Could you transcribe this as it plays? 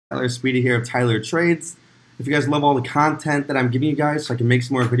Tyler Speedy here of Tyler Trades. If you guys love all the content that I'm giving you guys so I can make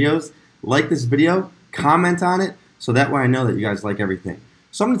some more videos, like this video, comment on it, so that way I know that you guys like everything.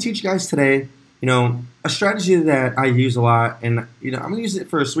 So I'm going to teach you guys today, a strategy that I use a lot, and I'm going to use it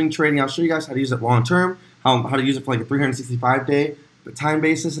for swing trading. I'll show you guys how to use it long term, how to use it for like a 365-day time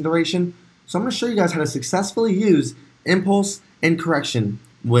basis and duration. So I'm going to show you guys how to successfully use impulse and correction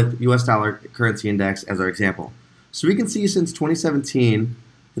with US dollar currency index as our example. So we can see since 2017,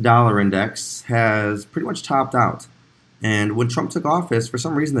 the dollar index has pretty much topped out. And when Trump took office, for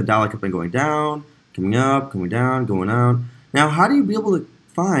some reason the dollar kept on going down, coming up, coming down, going out. Now, how do you be able to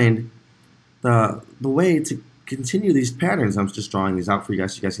find the way to continue these patterns? I'm just drawing these out for you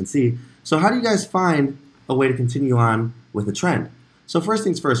guys so you guys can see. So how do you guys find a way to continue on with the trend? So first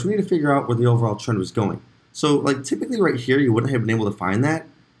things first, we need to figure out where the overall trend was going. So like typically right here, you wouldn't have been able to find that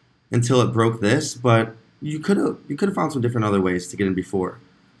until it broke this, but you could have found some different other ways to get in before.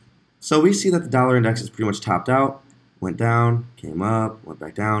 So we see that the dollar index is pretty much topped out, went down, came up, went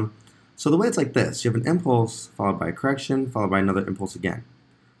back down. So the way it's like this, you have an impulse followed by a correction, followed by another impulse again.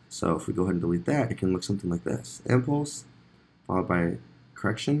 So if we go ahead and delete that, it can look something like this. Impulse, followed by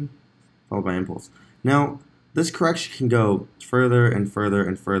correction, followed by impulse. Now, this correction can go further and further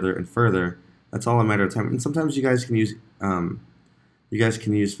and further and further. That's all a matter of time. And sometimes you guys can use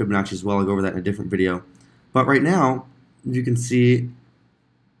Fibonacci as well. I'll go over that in a different video. But right now, you can see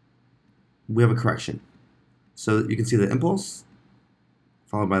we have a correction. So you can see the impulse,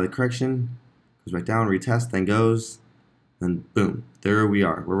 followed by the correction, goes back down, retest, then goes, then boom, there we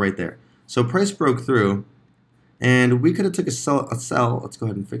are. We're right there. So price broke through, and we could have took a sell. Let's go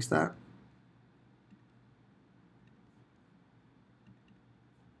ahead and fix that.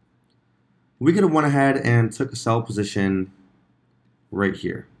 We could have went ahead and took a sell position right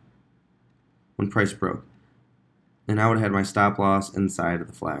here when price broke. And I would have had my stop loss inside of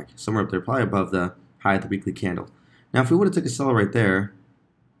the flag, somewhere up there, probably above the high of the weekly candle. Now, if we would have took a sell right there,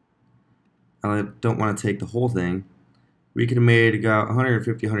 I don't want to take the whole thing. We could have made about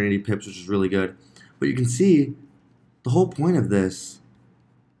 150, 180 pips, which is really good. But you can see the whole point of this,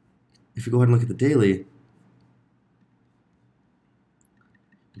 if you go ahead and look at the daily,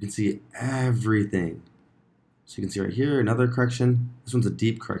 you can see everything. So you can see right here, another correction. This one's a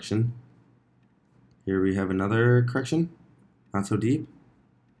deep correction. Here we have another correction, not so deep.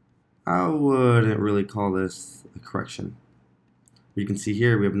 I wouldn't really call this a correction. But you can see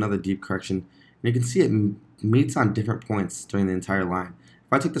here we have another deep correction. And you can see it meets on different points during the entire line.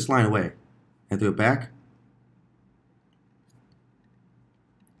 If I take this line away and throw it back,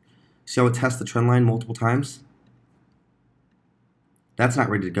 see how it tests the trend line multiple times? That's not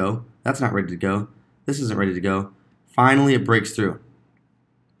ready to go. That's not ready to go. This isn't ready to go. Finally, it breaks through.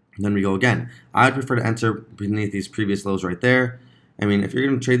 And then we go again. I would prefer to enter beneath these previous lows right there. I mean, if you're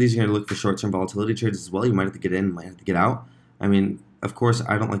going to trade these, you're going to look for short-term volatility trades as well. You might have to get in, might have to get out. I mean, of course,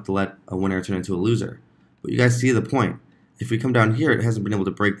 I don't like to let a winner turn into a loser. But you guys see the point. If we come down here, it hasn't been able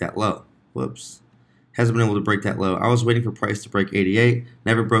to break that low. Whoops. Hasn't been able to break that low. I was waiting for price to break 88.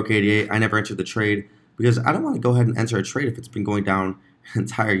 Never broke 88. I never entered the trade because I don't want to go ahead and enter a trade if it's been going down an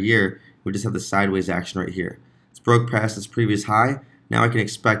entire year. We just have the sideways action right here. It's broke past its previous high. Now I can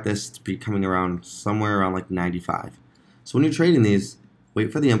expect this to be coming around somewhere around like 95. So when you're trading these,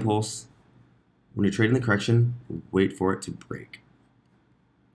 wait for the impulse. When you're trading the correction, wait for it to break.